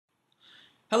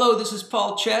Hello, this is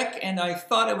Paul Chek, and I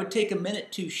thought I would take a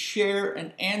minute to share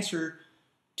an answer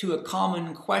to a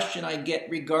common question I get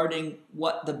regarding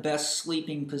what the best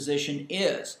sleeping position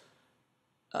is.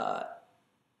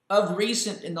 Of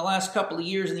recent, in the last couple of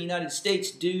years in the United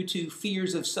States, due to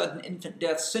fears of sudden infant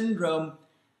death syndrome,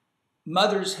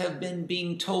 mothers have been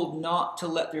being told not to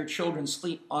let their children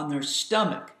sleep on their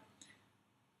stomach.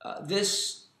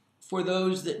 This, for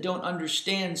those that don't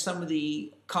understand some of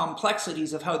the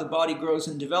complexities of how the body grows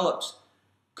and develops,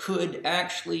 could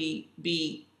actually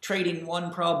be trading one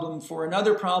problem for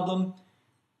another problem.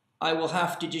 I will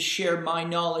have to just share my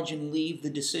knowledge and leave the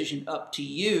decision up to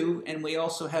you. And we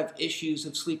also have issues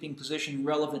of sleeping position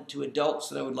relevant to adults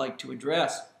that I would like to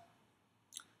address.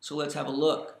 So let's have a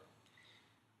look.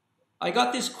 I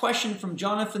got this question from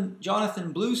Jonathan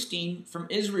Bluestein from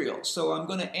Israel, so I'm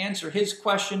going to answer his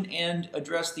question and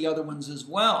address the other ones as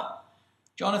well.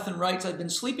 Jonathan writes, I've been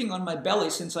sleeping on my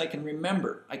belly since I can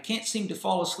remember. I can't seem to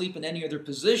fall asleep in any other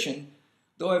position,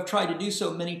 though I've tried to do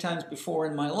so many times before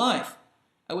in my life.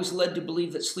 I was led to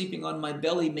believe that sleeping on my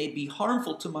belly may be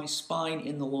harmful to my spine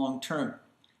in the long term.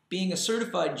 Being a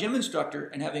certified gym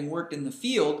instructor and having worked in the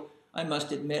field, I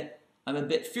must admit, I'm a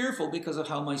bit fearful because of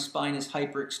how my spine is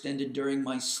hyperextended during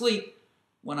my sleep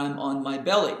when I'm on my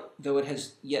belly, though it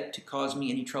has yet to cause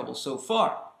me any trouble so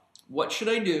far. What should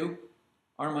I do?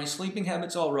 Are my sleeping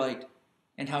habits all right?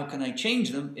 And how can I change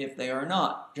them if they are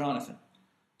not? Jonathan.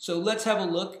 So let's have a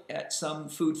look at some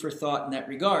food for thought in that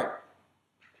regard.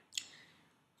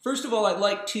 First of all, I'd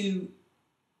like to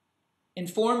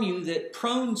inform you that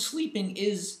prone sleeping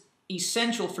is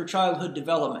essential for childhood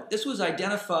development. This was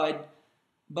identified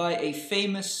by a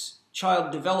famous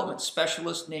child development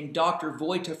specialist named Dr.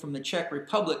 Vojta from the Czech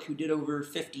Republic, who did over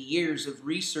 50 years of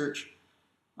research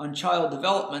on child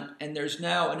development, and there's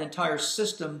now an entire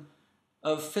system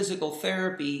of physical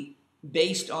therapy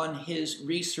based on his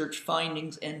research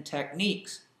findings and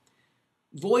techniques.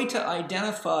 Vojta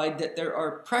identified that there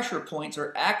are pressure points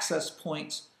or access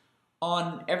points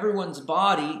on everyone's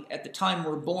body at the time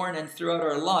we're born and throughout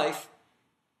our life,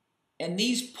 and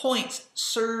these points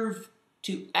serve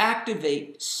to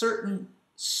activate certain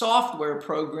software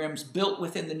programs built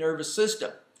within the nervous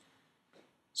system.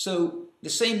 So the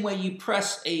same way you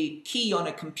press a key on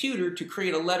a computer to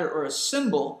create a letter or a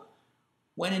symbol,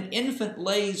 when an infant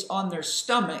lays on their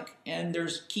stomach, and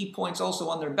there's key points also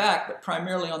on their back, but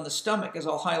primarily on the stomach, as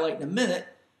I'll highlight in a minute,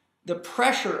 the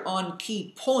pressure on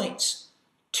key points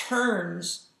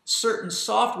turns certain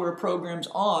software programs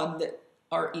on that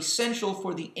are essential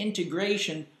for the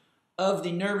integration of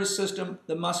the nervous system,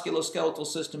 the musculoskeletal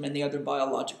system, and the other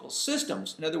biological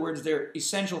systems. In other words, they're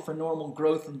essential for normal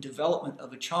growth and development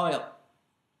of a child.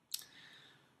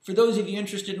 For those of you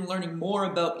interested in learning more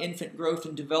about infant growth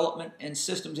and development and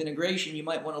systems integration, you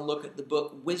might want to look at the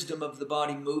book Wisdom of the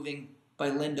Body Moving by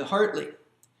Linda Hartley.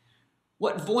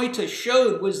 What Vojta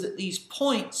showed was that these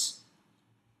points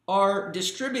are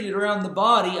distributed around the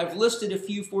body. I've listed a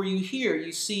few for you here.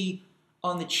 You see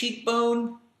on the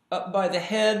cheekbone, up by the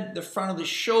head, the front of the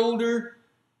shoulder.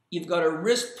 You've got a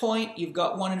wrist point. You've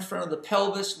got one in front of the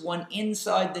pelvis, one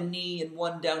inside the knee, and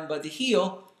one down by the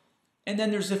heel. And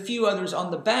then there's a few others on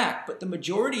the back, but the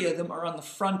majority of them are on the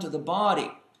front of the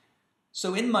body.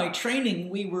 So in my training,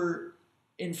 we were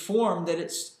informed that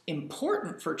it's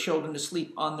important for children to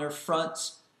sleep on their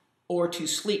fronts or to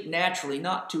sleep naturally,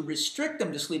 not to restrict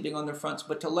them to sleeping on their fronts,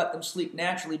 but to let them sleep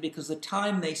naturally, because the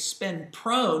time they spend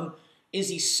prone is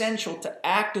essential to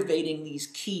activating these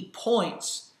key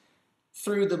points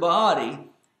through the body.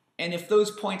 And if those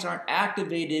points aren't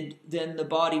activated, then the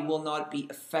body will not be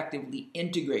effectively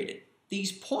integrated.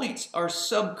 These points are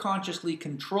subconsciously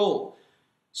controlled.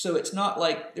 So it's not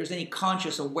like there's any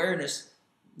conscious awareness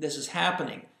this is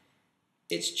happening.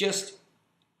 It's just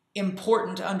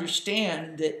important to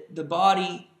understand that the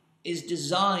body is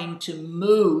designed to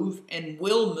move and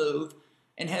will move,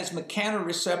 and has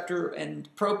mechanoreceptor and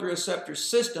proprioceptor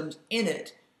systems in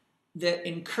it that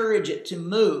encourage it to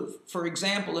move. For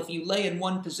example, if you lay in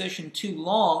one position too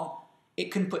long,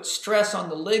 it can put stress on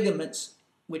the ligaments,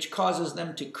 which causes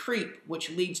them to creep,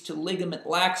 which leads to ligament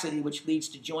laxity, which leads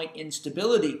to joint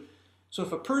instability. So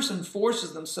if a person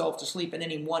forces themselves to sleep in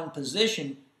any one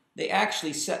position, they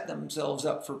actually set themselves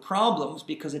up for problems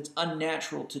because it's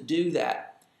unnatural to do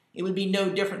that. It would be no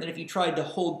different than if you tried to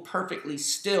hold perfectly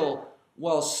still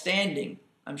while standing.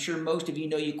 I'm sure most of you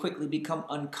know you quickly become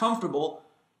uncomfortable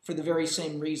for the very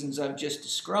same reasons I've just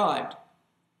described.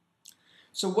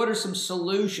 So what are some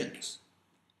solutions?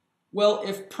 Well,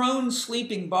 if prone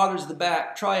sleeping bothers the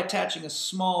back, try attaching a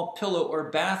small pillow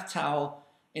or bath towel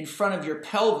in front of your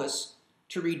pelvis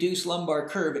to reduce lumbar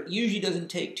curve. It usually doesn't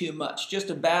take too much. Just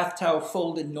a bath towel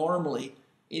folded normally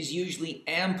is usually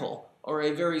ample, or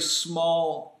a very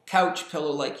small couch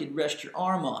pillow like you'd rest your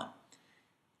arm on.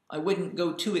 I wouldn't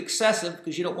go too excessive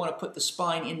because you don't want to put the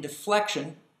spine into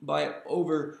flexion by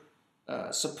over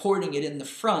supporting it in the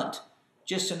front,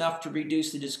 just enough to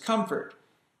reduce the discomfort.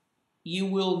 You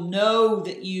will know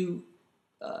that you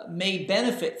may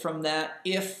benefit from that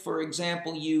if, for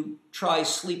example, you try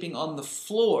sleeping on the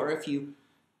floor. If you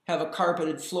have a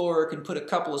carpeted floor, can put a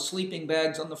couple of sleeping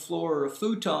bags on the floor or a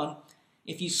futon.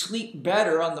 If you sleep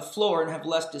better on the floor and have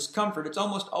less discomfort, it's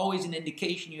almost always an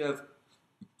indication you have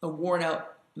a worn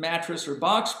out mattress or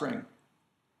box spring.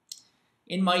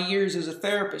 In my years as a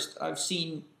therapist, I've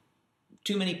seen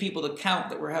too many people to count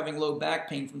that were having low back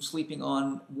pain from sleeping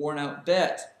on worn out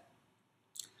beds.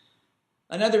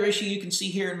 Another issue you can see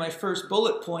here in my first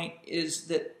bullet point is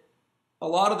that a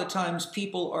lot of the times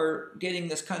people are getting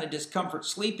this kind of discomfort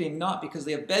sleeping not because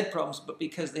they have bed problems, but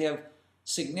because they have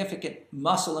significant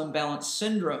muscle imbalance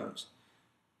syndromes.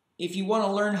 If you want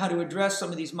to learn how to address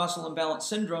some of these muscle imbalance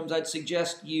syndromes, I'd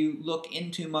suggest you look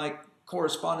into my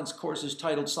correspondence courses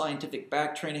titled Scientific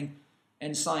Back Training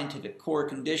and Scientific Core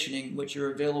Conditioning, which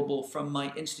are available from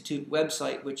my institute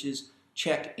website, which is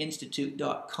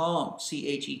CHEK-Institute.com,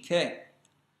 C-H-E-K.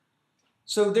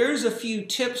 So there's a few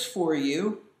tips for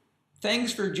you.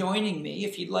 Thanks for joining me.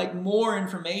 If you'd like more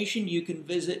information, you can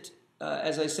visit,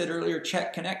 as I said earlier,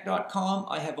 CHEK-Connect.com.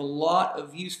 I have a lot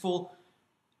of useful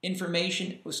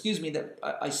information. That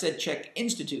I said CHEK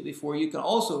Institute before. You can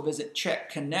also visit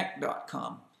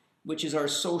CHEK-Connect.com, which is our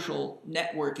social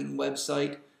networking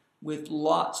website with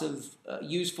lots of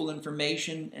useful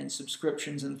information and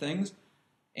subscriptions and things.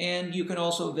 And you can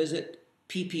also visit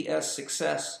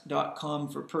ppssuccess.com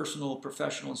for personal,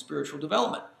 professional, and spiritual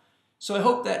development. So I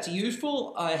hope that's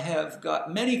useful. I have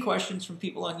got many questions from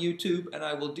people on YouTube, and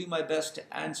I will do my best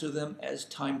to answer them as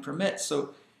time permits.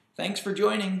 So thanks for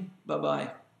joining.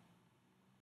 Bye-bye.